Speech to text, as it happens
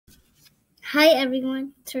Hi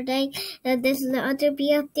everyone, today this is the other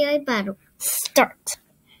BFDI battle. Start.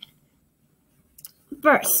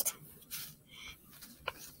 First,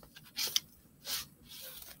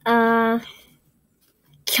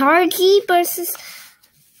 Chargy versus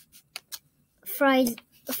Fries.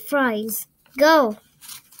 Go.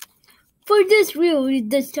 For this real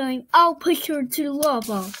this time, I'll push her to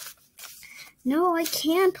lava. No, I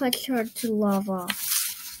can't push her to lava.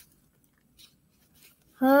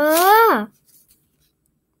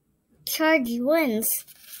 Chargy wins.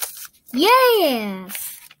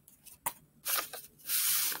 Yes!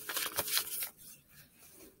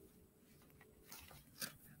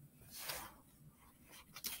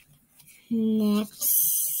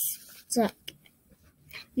 Next up,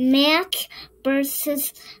 Mac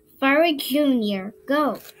versus Furry Jr.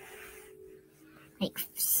 Go.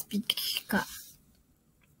 Speak up.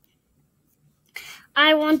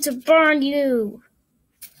 I want to burn you.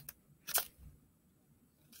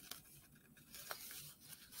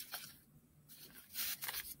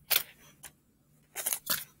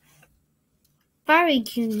 Furry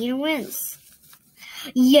Jr. wins.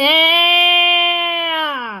 Yes!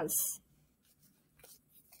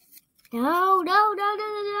 No.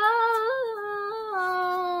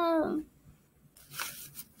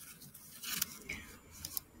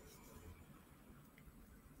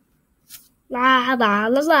 La la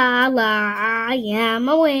la la la, I am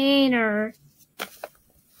a winner.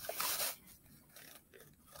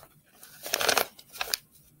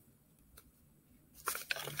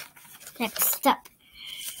 Next up,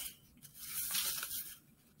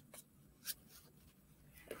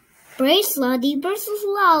 Bracelotty versus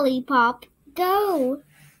Lollipop. Go.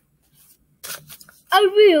 I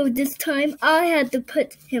will this time. I had to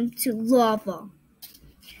put him to lava.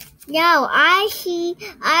 No, Ice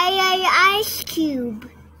Cube.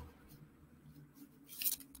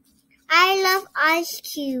 I love Ice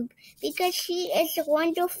Cube because she is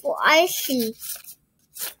wonderful icy.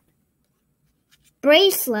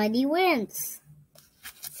 Bracelotty wins.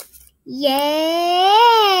 Yeah!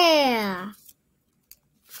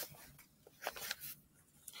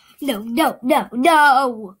 No.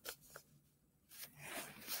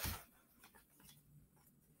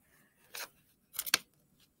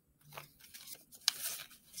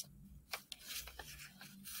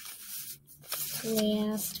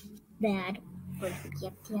 Last bad for the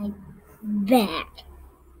BFDI. Bad.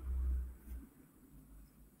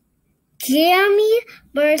 Jammy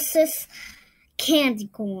versus Candy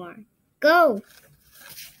Corn. Go.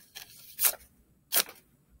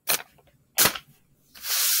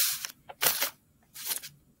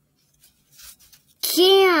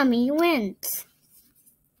 Jammy wins.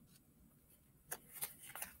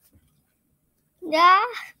 Yeah.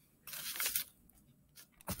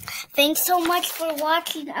 Thanks so much for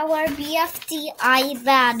watching our BFDI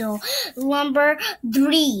battle number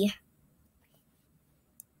 3.